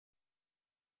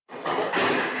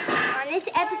this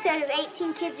episode of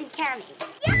 18 Kids and Counting.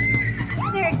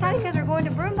 Yeah! They're excited because we're going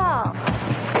to broom ball.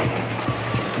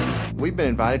 We've been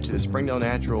invited to the Springdale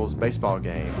Naturals baseball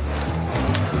game.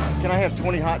 Can I have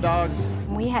 20 hot dogs?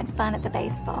 We had fun at the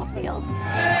baseball field.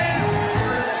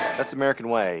 That's American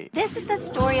way. This is the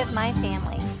story of my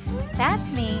family. That's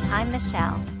me, I'm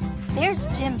Michelle. There's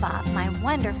Jim Bob, my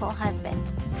wonderful husband,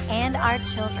 and our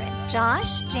children,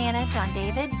 Josh, Jana, John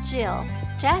David, Jill,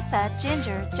 Jessa,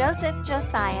 Ginger, Joseph,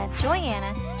 Josiah,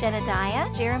 Joanna,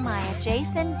 Jedediah, Jeremiah,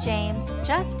 Jason, James,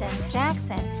 Justin,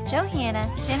 Jackson,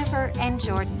 Johanna, Jennifer, and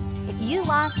Jordan. If you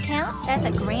lost count, that's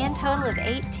a grand total of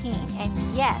 18.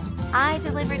 And yes, I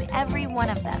delivered every one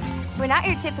of them. We're not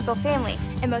your typical family,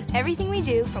 and most everything we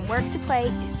do, from work to play,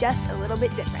 is just a little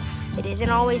bit different. It isn't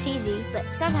always easy,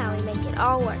 but somehow we make it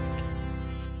all work.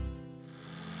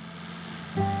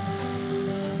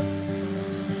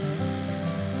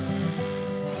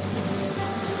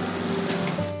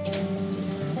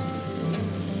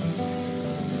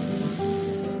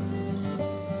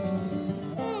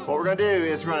 What we're gonna do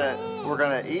is we're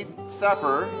gonna eat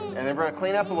supper, and then we're gonna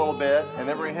clean up a little bit, and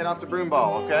then we're gonna head off to broom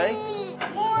ball, okay?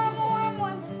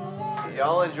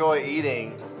 Y'all enjoy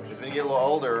eating, because when you get a little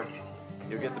older,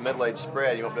 you'll get the middle-aged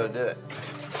spread, you won't be able to do it.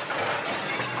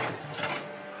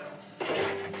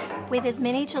 With as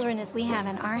many children as we have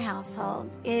in our household,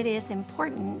 it is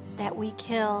important that we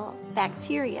kill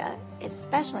bacteria,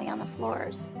 especially on the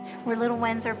floors, where little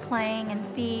ones are playing and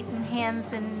feet and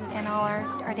hands and all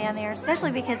are down there,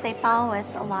 especially because they follow us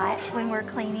a lot when we're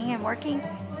cleaning and working.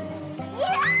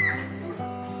 Yeah!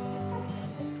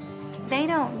 They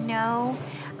don't know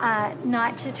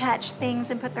not to touch things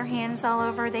and put their hands all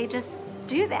over. They just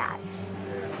do that.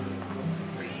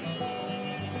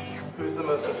 Who's the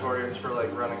most notorious for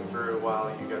like running through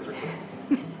while you guys are cleaning?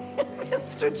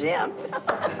 Mr. Jim.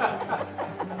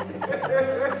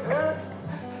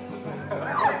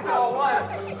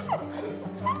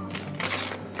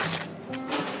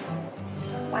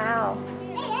 Wow.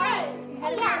 Hey!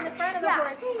 You're in the front of the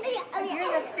horse.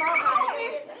 You're the small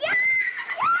guy.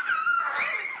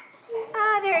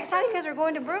 Ah, they're excited because we're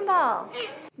going to broom ball.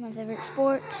 My favorite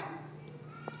sport,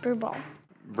 broom ball.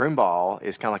 Broom ball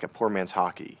is kind of like a poor man's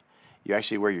hockey. You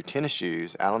actually wear your tennis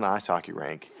shoes out on the ice hockey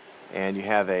rink, and you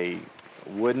have a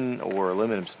wooden or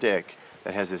aluminum stick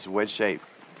that has this wedge-shaped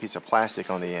piece of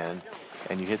plastic on the end,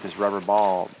 and you hit this rubber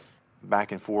ball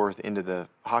back and forth into the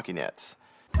hockey nets.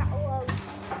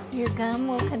 Your gum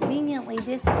will conveniently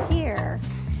disappear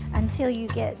until you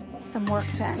get some work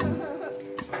done.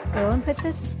 Go and put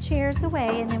the chairs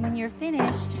away, and then when you're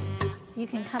finished, you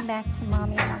can come back to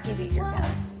Mommy and I'll give you your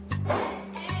gum.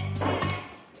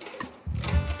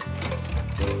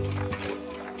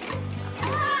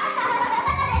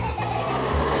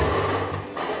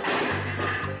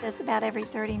 About every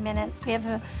 30 minutes. We have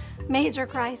a major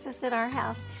crisis at our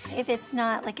house. If it's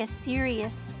not like a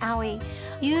serious owie,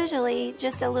 usually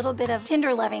just a little bit of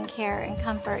tender loving care and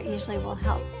comfort usually will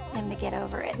help them to get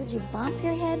over it. Did you bump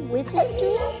your head with the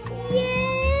stool?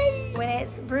 Yay! When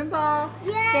it's broom ball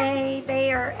day,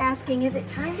 they are asking, is it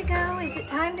time to go? Is it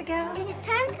time to go? Is it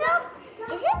time to go?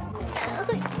 Is it?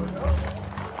 Okay.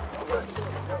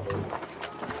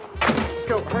 Let's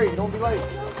go, hurry, don't be late.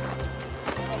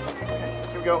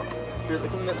 Here we go. Here,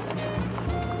 look at this.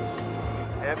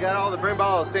 And I've got all the broom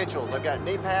ball essentials. I've got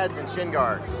knee pads and shin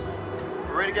guards.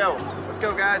 We're ready to go. Let's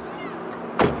go, guys.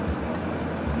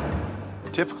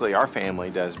 Typically, our family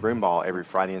does broom ball every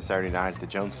Friday and Saturday night at the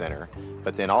Jones Center,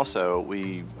 but then also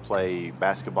we play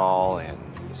basketball and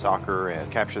soccer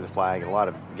and capture the flag and a lot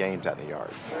of games out in the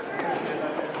yard.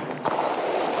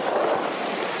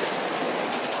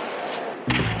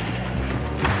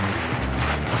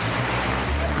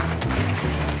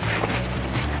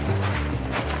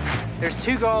 There's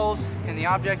two goals, and the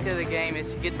object of the game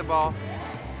is to get the ball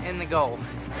in the goal.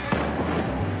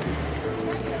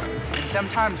 And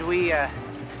sometimes we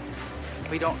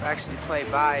don't actually play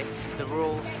by the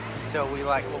rules, so we'll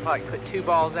probably put two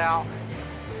balls out.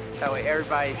 That way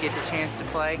everybody gets a chance to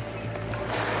play.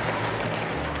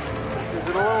 Is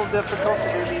it a little difficult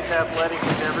to do these athletic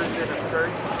endeavors in a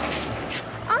skirt?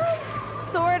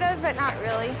 Sort of, but not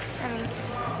really. I mean,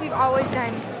 we've always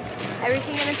done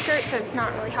everything in a skirt, so it's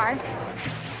not really hard.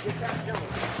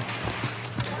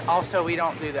 Also, we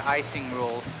don't do the icing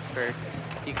rules where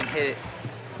you can hit it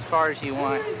as far as you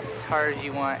want, as hard as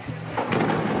you want.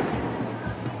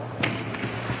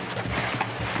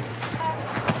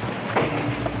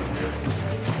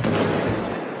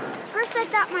 First I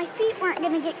thought my feet weren't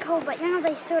going to get cold, but now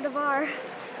they sort of are.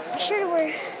 Be sure to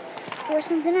wear or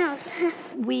something else.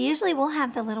 We usually will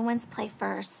have the little ones play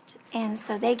first, and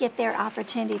so they get their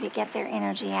opportunity to get their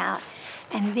energy out.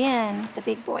 And then the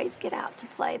big boys get out to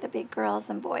play, the big girls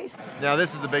and boys. Now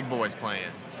this is the big boys playing.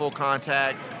 Full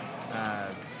contact.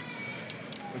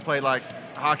 We play like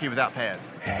hockey without pads.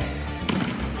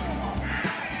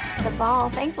 The ball,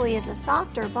 thankfully, is a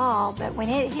softer ball, but when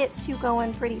it hits you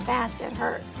going pretty fast, it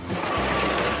hurts.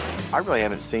 I really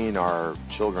haven't seen our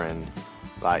children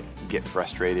like get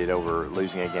frustrated over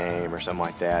losing a game or something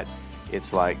like that.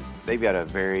 It's like they've got a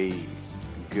very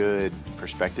good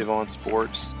perspective on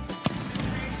sports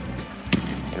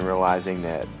and realizing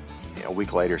that a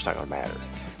week later it's not going to matter.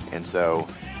 And so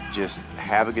just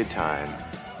have a good time,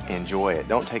 enjoy it.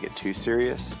 Don't take it too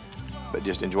serious, but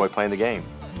just enjoy playing the game.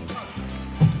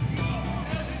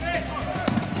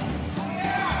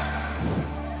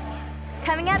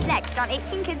 Coming up next on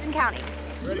 18 Kids and Counting.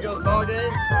 Ready to go to the ball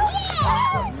game?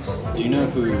 Yeah! Do you know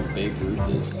who Babe Ruth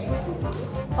is?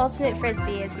 Ultimate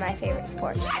Frisbee is my favorite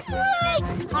sport.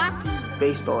 Hockey.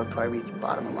 Baseball would probably be at the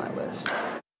bottom of my list.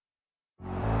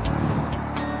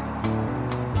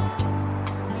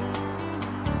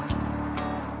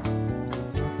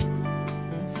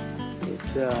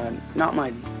 It's not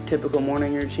my typical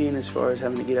morning routine as far as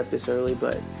having to get up this early,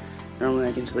 but normally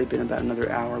I can sleep in about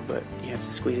another hour, but you have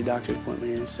to squeeze a doctor's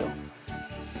appointment in, so.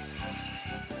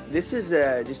 This is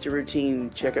just a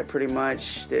routine checkup pretty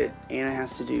much that Anna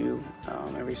has to do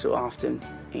every so often,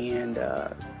 and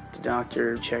the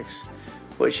doctor checks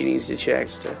what she needs to check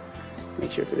to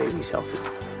make sure the baby's healthy.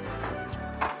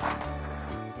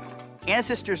 Anna's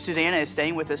sister Susanna is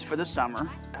staying with us for the summer.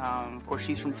 Of course,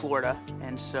 she's from Florida,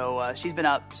 and so she's been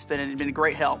up, been a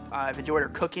great help. I've enjoyed her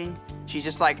cooking. She's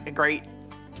just like a great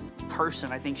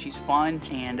person. I think she's fun,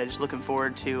 and just looking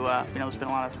forward to spend a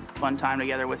lot of fun time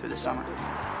together with her this summer.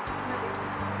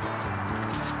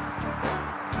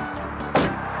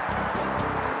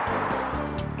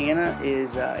 Anna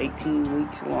is 18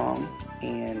 weeks along,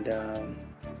 and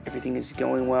everything is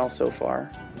going well so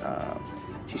far.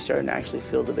 She's starting to actually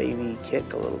feel the baby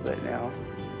kick a little bit now.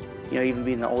 You know, even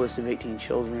being the oldest of 18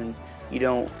 children, you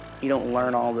don't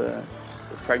learn all the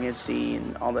pregnancy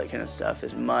and all that kind of stuff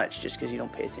as much just because you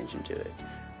don't pay attention to it.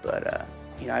 But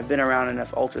I've been around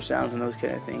enough ultrasounds and those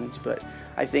kind of things. But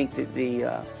I think that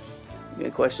the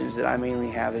questions that I mainly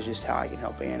have is just how I can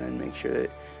help Anna and make sure that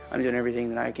I'm doing everything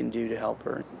that I can do to help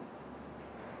her.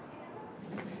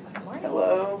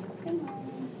 Hello.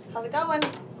 How's it going?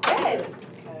 Good.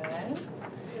 Good.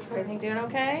 Everything doing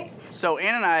okay? So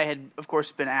Anna and I had, of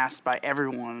course, been asked by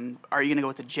everyone, are you going to go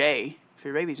with a J for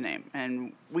your baby's name?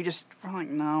 And we just were like,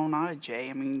 no, not a J.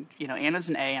 I mean, Anna's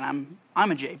an A and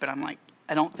I'm a J, but I'm like,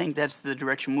 I don't think that's the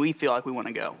direction we feel like we want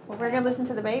to go. Well, we're going to listen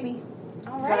to the baby.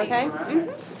 All Is right. that okay?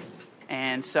 Mm-hmm.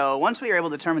 And so once we were able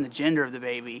to determine the gender of the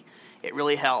baby, it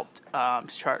really helped to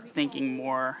start thinking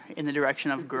more in the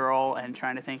direction of girl and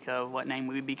trying to think of what name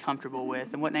we would be comfortable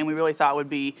with and what name we really thought would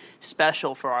be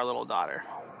special for our little daughter.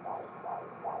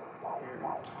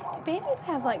 Babies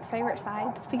have like favorite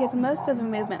sides because most of the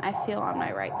movement I feel on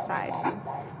my right side.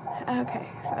 Okay,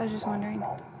 so I was just wondering.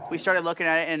 We started looking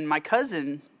at it, and my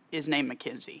cousin is named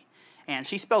Mackenzie, and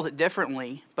she spells it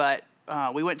differently, but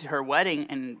we went to her wedding,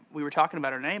 and we were talking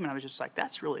about her name, and I was just like,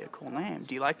 that's really a cool name.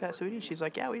 Do you like that, sweetie? She's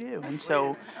like, yeah, we do. And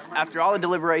so after all the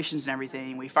deliberations and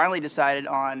everything, we finally decided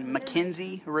on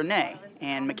Mackenzie Renee.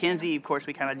 And Mackenzie, of course,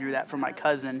 we kind of drew that from my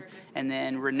cousin, and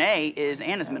then Renee is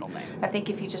Anna's middle name. I think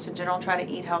if you just in general try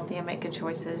to eat healthy and make good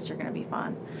choices, you're going to be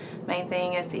fine. Main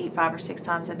thing is to eat 5 or 6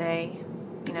 times a day.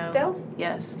 Still?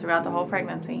 Yes, throughout the whole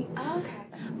pregnancy. Oh, okay.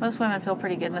 Most women feel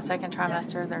pretty good in the second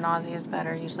trimester. Their nausea is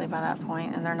better usually by that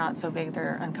point, and they're not so big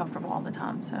they're uncomfortable all the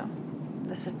time. So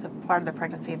this is the part of the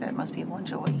pregnancy that most people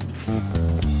enjoy.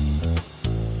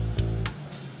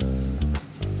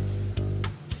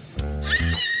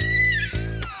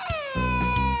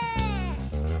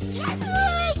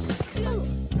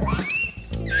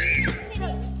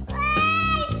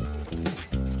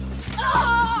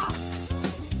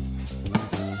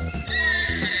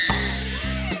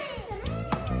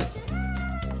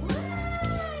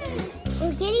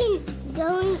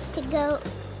 Going to go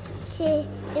to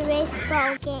the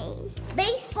baseball game.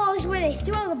 Baseball is where they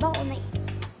throw the ball and they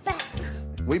back.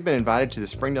 We've been invited to the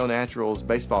Springdale Naturals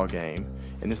baseball game,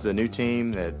 and this is a new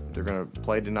team that they're going to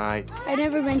play tonight. I've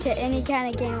never been to any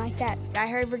kind of game like that. I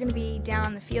heard we're going to be down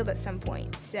on the field at some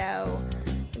point, so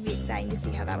it'll be exciting to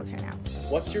see how that'll turn out.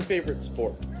 What's your favorite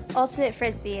sport? Ultimate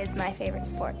Frisbee is my favorite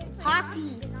sport.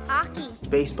 Hockey. Hockey.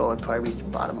 Baseball would probably be at the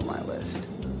bottom of my list.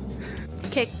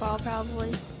 Kickball,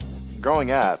 probably.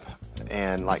 Growing up,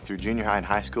 and like through junior high and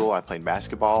high school, I played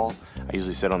basketball. I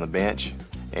usually sit on the bench,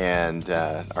 and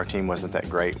our team wasn't that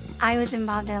great. I was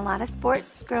involved in a lot of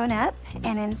sports growing up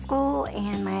and in school,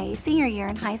 and my senior year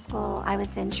in high school, I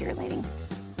was in cheerleading.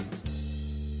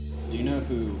 Do you know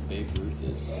who Babe Ruth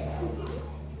is?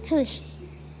 Who is she?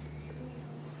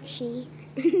 She.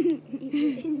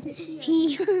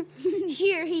 He.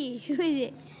 She or he? Who is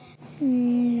it?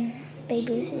 Babe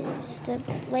Ruth is the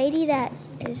lady that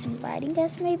is inviting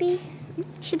us, maybe?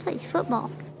 She plays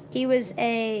football. He was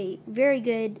a very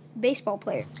good baseball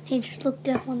player. He just looked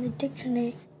up on the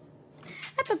dictionary.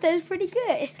 I thought that was pretty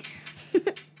good.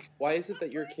 Why is it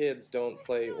that your kids don't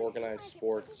play organized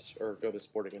sports or go to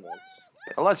sporting events?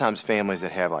 A lot of times families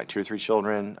that have like 2 or 3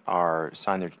 children are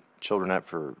sign their children up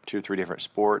for 2 or 3 different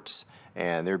sports,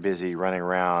 and they're busy running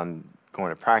around, going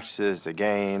to practices, to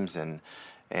games, and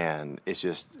it's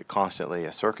just constantly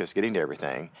a circus getting to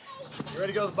everything. You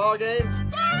ready to go to the ball game?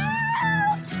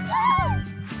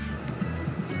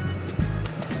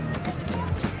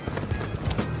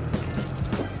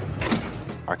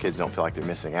 Our kids don't feel like they're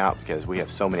missing out because we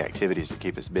have so many activities to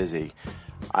keep us busy.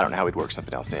 I don't know how we'd work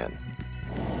something else in.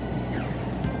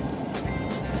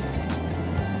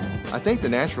 I think the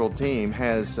natural team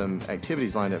has some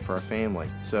activities lined up for our family,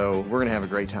 so we're gonna have a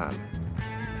great time.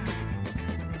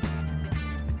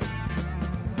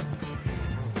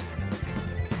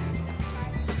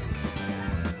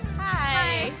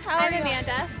 Hi, I'm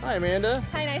Amanda. Hi, Amanda.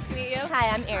 Hi, nice to meet you. Hi,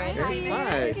 I'm Erin. Hi.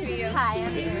 Nice to meet you. Hi,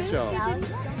 I'm Erin.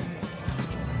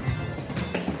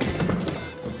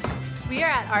 We are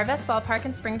at Arvest Ballpark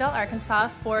in Springdale, Arkansas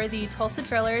for the Tulsa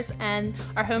Drillers and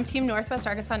our home team Northwest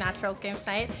Arkansas Naturals game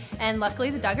tonight. And luckily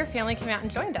the Duggar family came out and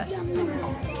joined us.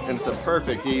 And it's a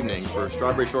perfect evening for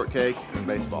strawberry shortcake and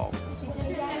baseball.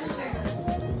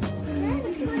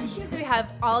 We have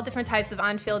all different types of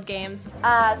on-field games.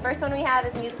 The first one we have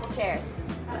is musical chairs,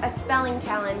 a spelling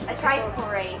challenge, a tricycle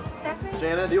race.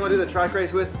 Jana, do you want to do the trike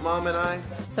race with Mom and I?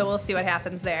 So we'll see what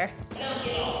happens there.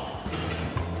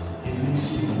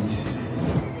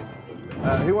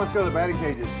 Who wants to go to the batting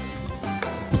cages?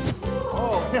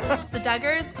 Oh. The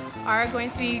Duggars are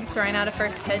going to be throwing out a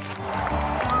first pitch.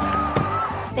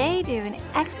 They do an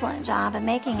excellent job of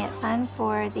making it fun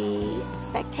for the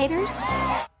spectators.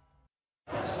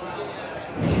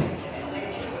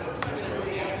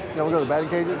 Yeah, we'll go to the batting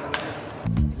cages.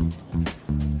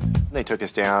 They took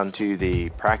us down to the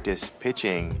practice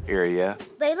pitching area.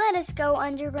 They let us go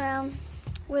underground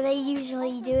where they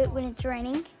usually do it when it's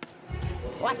raining.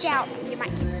 Watch out, you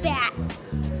might get bat.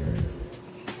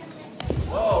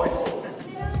 Whoa.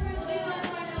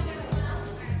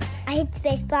 I hit the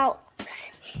baseball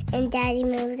and Daddy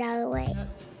moved out of the way.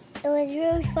 It was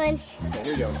really fun. Okay,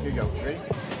 here you go, here you go. Ready?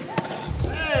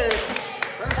 Hey,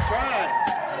 first try.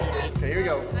 Okay, here we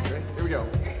go. Ready? Here we go.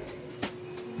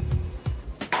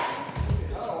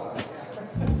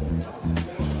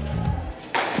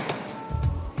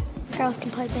 Girls can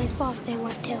play baseball if they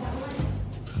want to.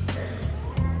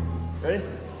 Ready?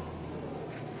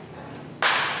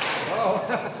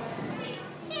 Oh.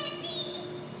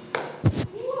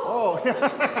 Oh.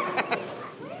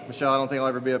 Michelle, I don't think I'll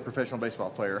ever be a professional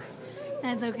baseball player.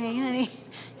 That's okay, honey.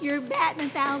 You're batting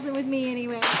 1,000 with me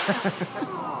anyway.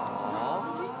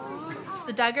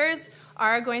 The Duggars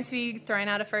are going to be throwing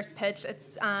out a first pitch.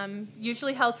 It's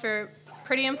usually held for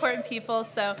pretty important people,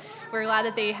 so we're glad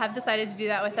that they have decided to do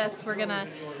that with us. We're gonna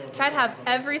try to have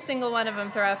every single one of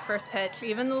them throw out first pitch,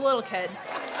 even the little kids.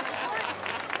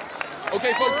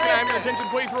 Okay, folks, can I have your attention,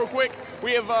 please, real quick?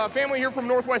 We have a family here from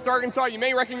Northwest Arkansas. You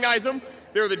may recognize them.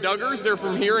 They're the Duggars. They're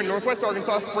from here in Northwest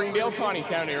Arkansas, Springdale,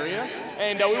 Taneytown area.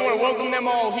 And we want to welcome them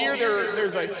all here.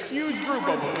 There's a huge group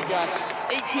of them. We got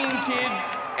 18 kids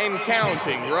and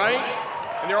counting, right?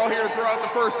 And they're all here to throw out the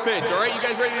first pitch, all right? You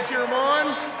guys ready to cheer them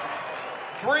on?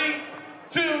 3,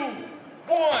 2, 1.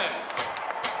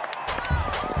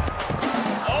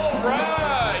 All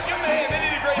right. Give them a hand. They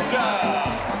did a great job.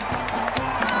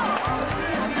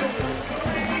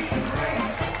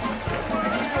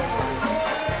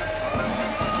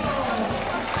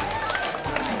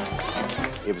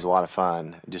 It was a lot of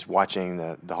fun just watching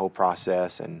the whole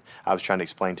process, and I was trying to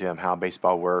explain to them how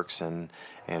baseball works and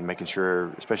making sure,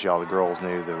 especially all the girls,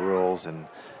 knew the rules and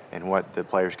what the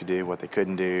players could do, what they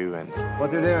couldn't do. And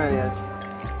what they're doing is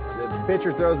the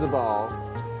pitcher throws the ball.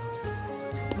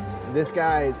 This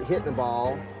guy hitting the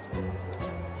ball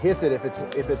hits it if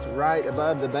it's right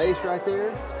above the base right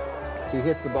there. He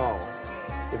hits the ball.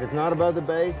 If it's not above the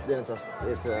base, then it's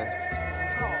a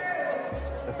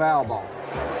foul ball.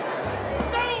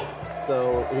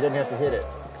 So he doesn't have to hit it.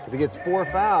 If he gets 4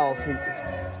 fouls,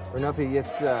 if he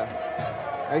gets,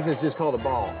 actually it's just called a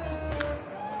ball.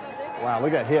 Wow,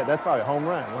 look at that hit. That's probably a home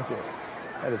run. Watch this.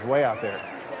 That is way out there.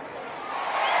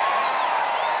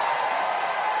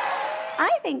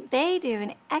 think they do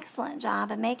an excellent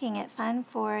job of making it fun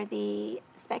for the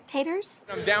spectators.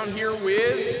 I'm down here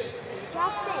with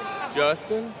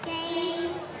Justin. Jane.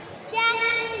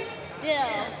 Jackson.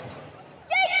 Jill.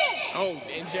 Jason. Oh,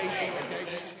 and Jason.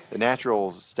 The Natural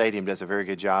Stadium does a very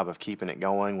good job of keeping it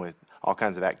going with all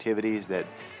kinds of activities that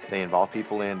they involve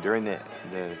people in during the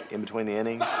in between the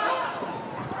innings.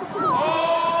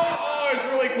 Oh, it's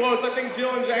really close. I think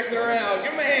Jill and Jackson are out.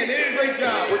 Give them a hand. They did a great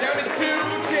job. We're down to 2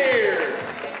 chairs.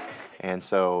 And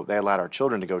so they allowed our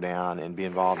children to go down and be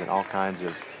involved in all kinds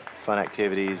of fun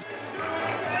activities.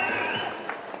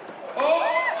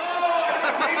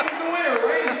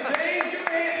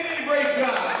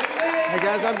 Hey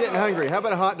guys, I'm getting hungry. How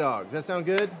about a hot dog? Does that sound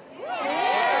good?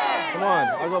 Yeah. Come on,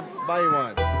 I'll go buy you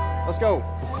one. Let's go.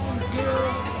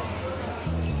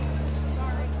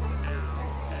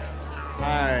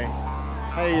 Hi.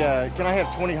 Hey, can I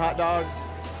have 20 hot dogs?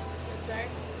 Sorry.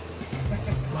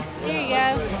 Here you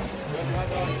go.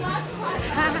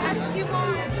 2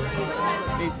 more.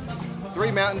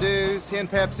 3 Mountain Dews, 10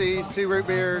 Pepsis, 2 root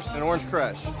beers, and an Orange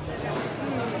Crush.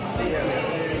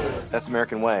 That's the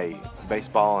American way.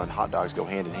 Baseball and hot dogs go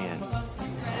hand in hand.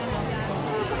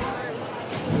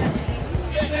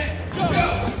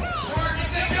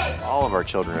 All of our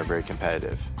children are very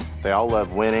competitive. They all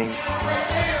love winning.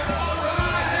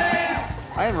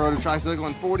 I haven't rode a tricycle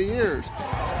in 40 years.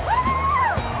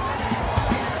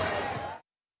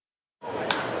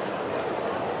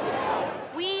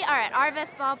 We are at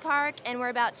Arvest Ballpark, and we're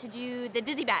about to do the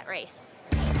Dizzy Bat race.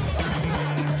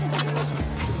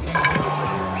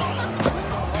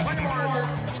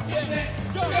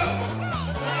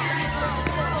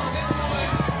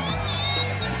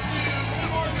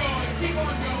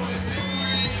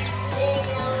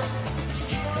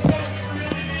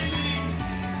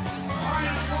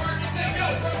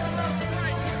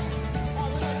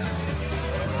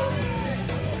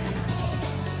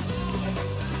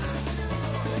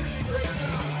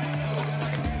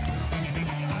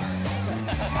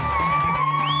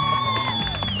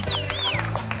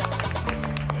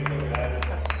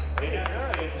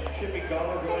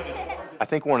 I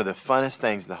think one of the funnest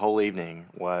things the whole evening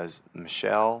was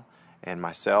Michelle and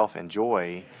myself and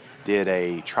Joy did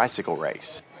a tricycle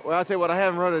race. Well, I'll tell you what, I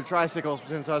haven't rode a tricycle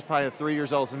since I was probably 3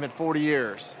 years old, so it's been 40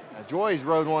 years. Joy's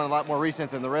rode one a lot more recent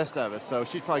than the rest of us, so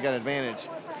she's probably got an advantage.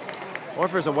 Or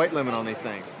if there's a weight limit on these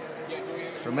things.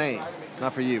 For me,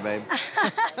 not for you, babe.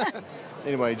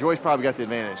 Anyway, Joy's probably got the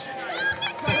advantage.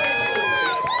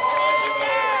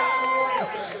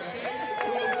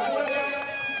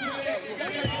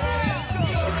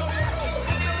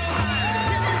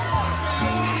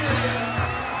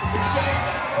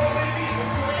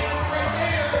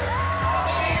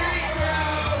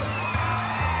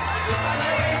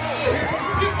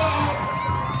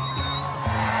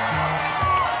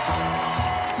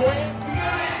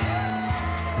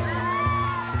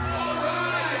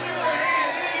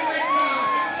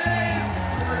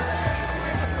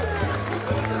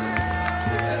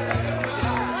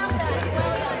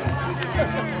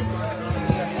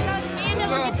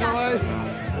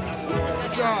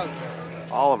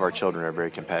 All of our children are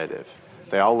very competitive.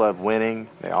 They all love winning.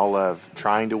 They all love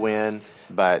trying to win.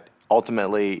 But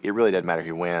ultimately, it really doesn't matter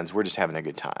who wins. We're just having a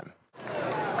good time.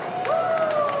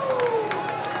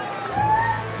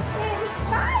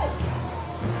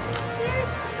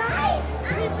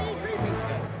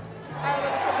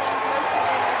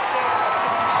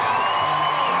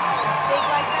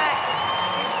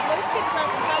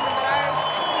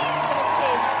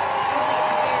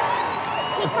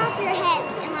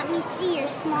 See your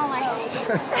smaller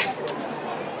head.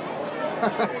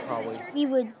 We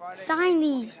would sign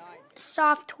these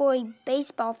soft toy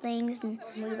baseball things, and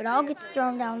we would all get to throw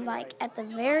them down like at the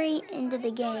very end of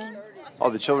the game. All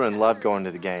the children loved going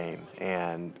to the game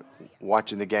and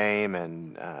watching the game,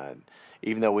 and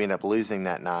even though we ended up losing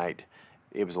that night,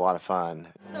 it was a lot of fun.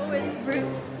 So it's root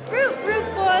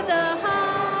for the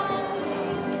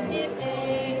home. If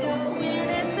they don't win,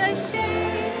 it's a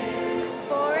shame.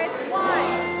 For it's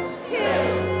 1, 2, 3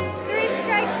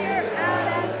 strikes, you're out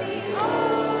at the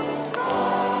home.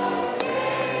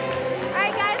 All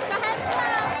right, guys, go ahead and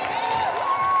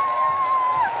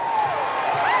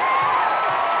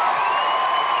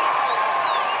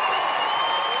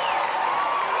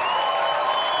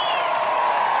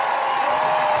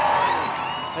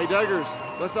Hey, Duggars,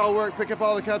 let's all work, pick up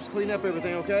all the cups, clean up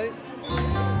everything, okay?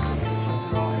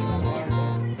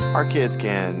 Our kids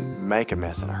can make a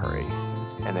mess in a hurry,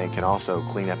 and they can also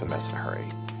clean up a mess in a hurry.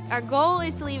 Our goal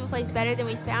is to leave a place better than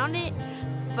we found it,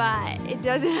 but it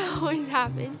doesn't always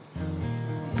happen.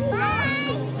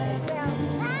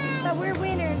 But we're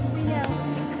winners, we know.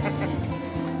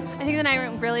 think the night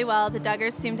went really well. The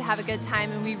Duggars seemed to have a good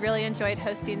time, and we really enjoyed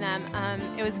hosting them.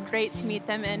 It was great to meet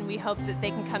them, and we hope that they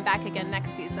can come back again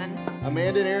next season.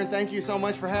 Amanda and Aaron, thank you so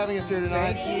much for having us here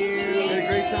tonight. Thank you. We had a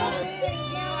great time.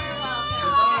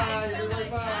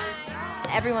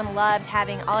 Everyone loved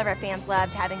having, all of our fans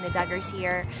loved having the Duggars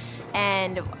here,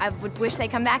 and I would wish they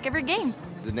come back every game.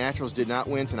 The Naturals did not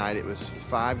win tonight. It was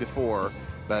 5-4,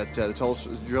 but the Tulsa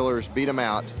Drillers beat them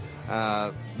out.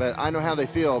 But I know how they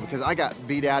feel because I got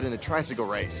beat out in the tricycle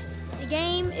race. The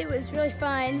game, it was really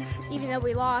fun, even though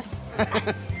we lost.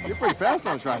 You're pretty fast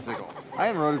on a tricycle. I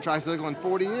haven't rode a tricycle in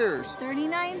 40 years.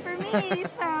 39 for me,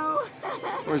 so.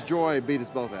 Whereas Joy beat us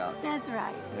both out. That's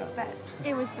right, Yeah. but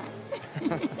it was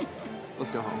fun. Let's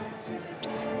go home.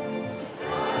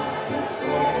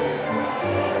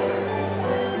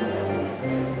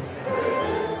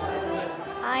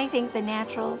 I think the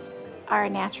Naturals are a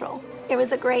natural. It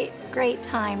was a great, great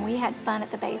time. We had fun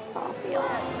at the baseball field.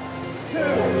 2,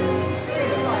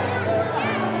 3.